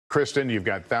Kristen, you've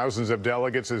got thousands of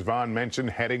delegates, as Vaughn mentioned,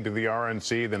 heading to the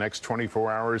RNC the next 24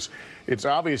 hours. It's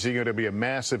obviously going to be a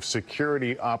massive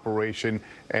security operation,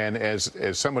 and as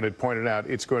someone had pointed out,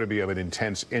 it's going to be of an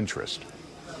intense interest.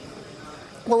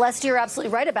 Well, Lester, you're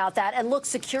absolutely right about that. And look,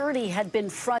 security had been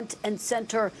front and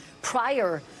center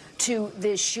prior to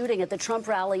this shooting at the Trump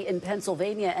rally in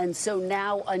Pennsylvania, and so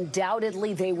now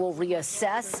undoubtedly they will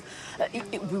reassess.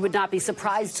 We would not be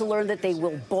surprised to learn that they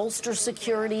will bolster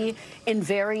security in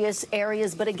various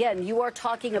areas. But again, you are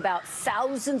talking about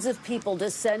thousands of people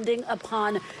descending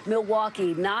upon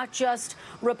Milwaukee, not just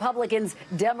Republicans,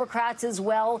 Democrats as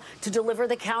well, to deliver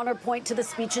the counterpoint to the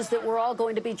speeches that we're all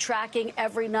going to be tracking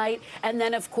every night. And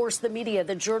then, of course, the media,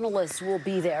 the journalists will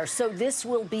be there. So this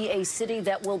will be a city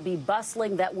that will be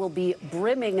bustling, that will be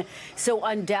brimming. So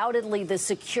undoubtedly the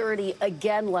security,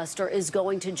 again, Lester, is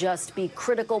going to just be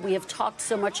critical. We have talked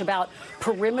so much about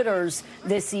perimeters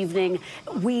this evening.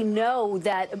 We know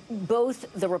that both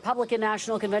the Republican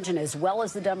National Convention as well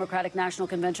as the Democratic National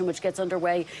Convention, which gets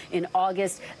underway in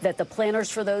August, that the planners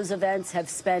for those events have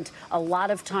spent a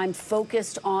lot of time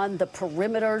focused on the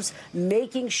perimeters,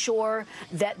 making sure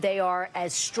that they are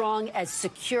as strong, as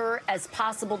secure as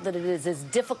possible, that it is as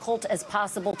difficult as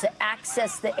possible to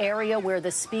access the area where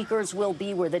the speakers will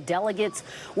be, where the delegates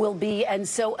will be. And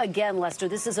so, again, Lester,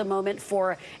 this is a moment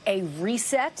for a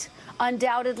reset,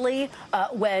 undoubtedly,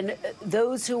 when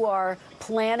those who are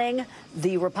planning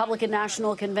the Republican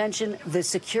National Convention, the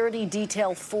security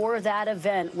detail for that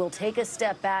event, will take a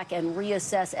step back and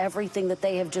reassess everything that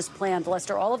they have just planned.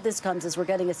 Lester, all of this comes as we're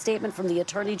getting a statement from the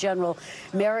Attorney General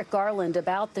Merrick Garland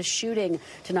about the shooting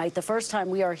tonight. The first time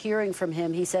we are hearing from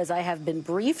him, he says, "I have been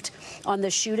briefed on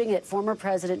the shooting at former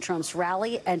President Trump's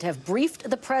rally and have briefed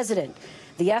the president.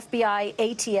 The FBI,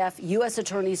 ATF, U.S.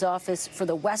 Attorney's Office for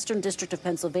the Western District of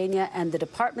Pennsylvania and the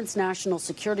Department's National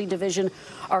Security Division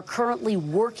are currently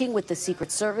working with the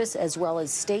Secret Service as well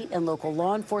as state and local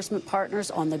law enforcement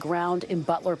partners on the ground in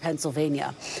Butler,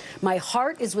 Pennsylvania. My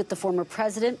heart is with the former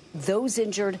president, those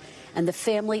injured, and the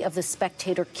family of the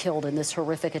spectator killed in this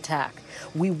horrific attack.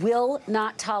 We will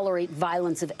not tolerate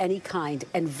violence of any kind,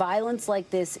 and violence like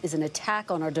this is an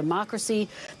attack on our democracy.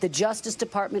 The Justice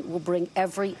Department will bring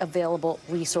every available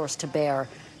resource to bear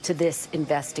to this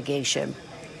investigation."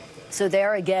 So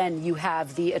there again, you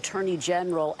have the Attorney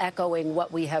General echoing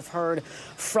what we have heard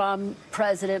from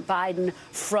President Biden,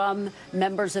 from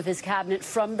members of his cabinet,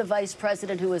 from the Vice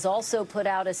President, who has also put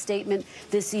out a statement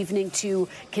this evening to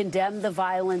condemn the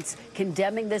violence,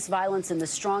 condemning this violence in the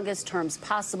strongest terms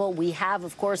possible. We have,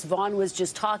 of course, Vaughn was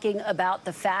just talking about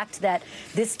the fact that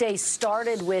this day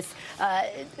started with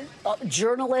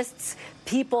journalists,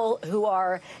 people who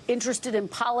are interested in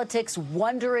politics,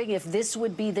 wondering if this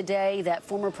would be the day that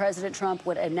former President Trump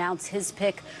would announce his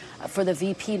pick for the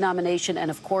VP nomination.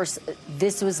 And of course,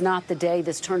 this was not the day.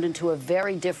 This turned into a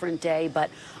very different day.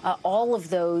 But all of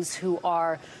those who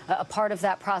are a part of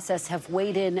that process have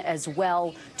weighed in as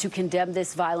well to condemn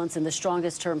this violence in the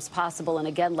strongest terms possible. And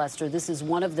again, Lester, this is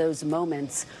one of those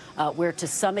moments where, to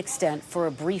some extent, for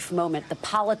a brief moment, the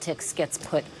politics gets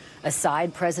put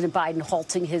aside. President Biden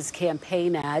halting his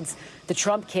campaign ads. The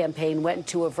Trump campaign went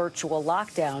into a virtual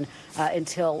lockdown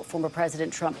until former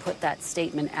President Trump put that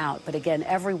statement out. But again,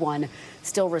 everyone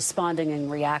still responding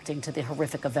and reacting to the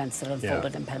horrific events that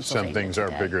unfolded in Pennsylvania. Some things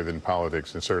today are bigger than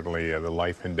politics, and certainly the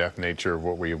life and death nature of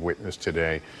what we have witnessed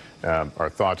today.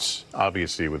 Our thoughts,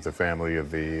 obviously, with the family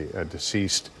of the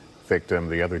deceased victim,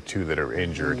 the other two that are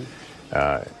injured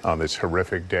on this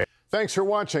horrific day. Thanks for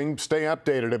watching. Stay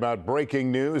updated about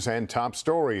breaking news and top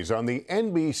stories on the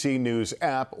NBC News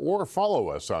app or follow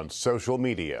us on social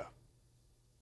media.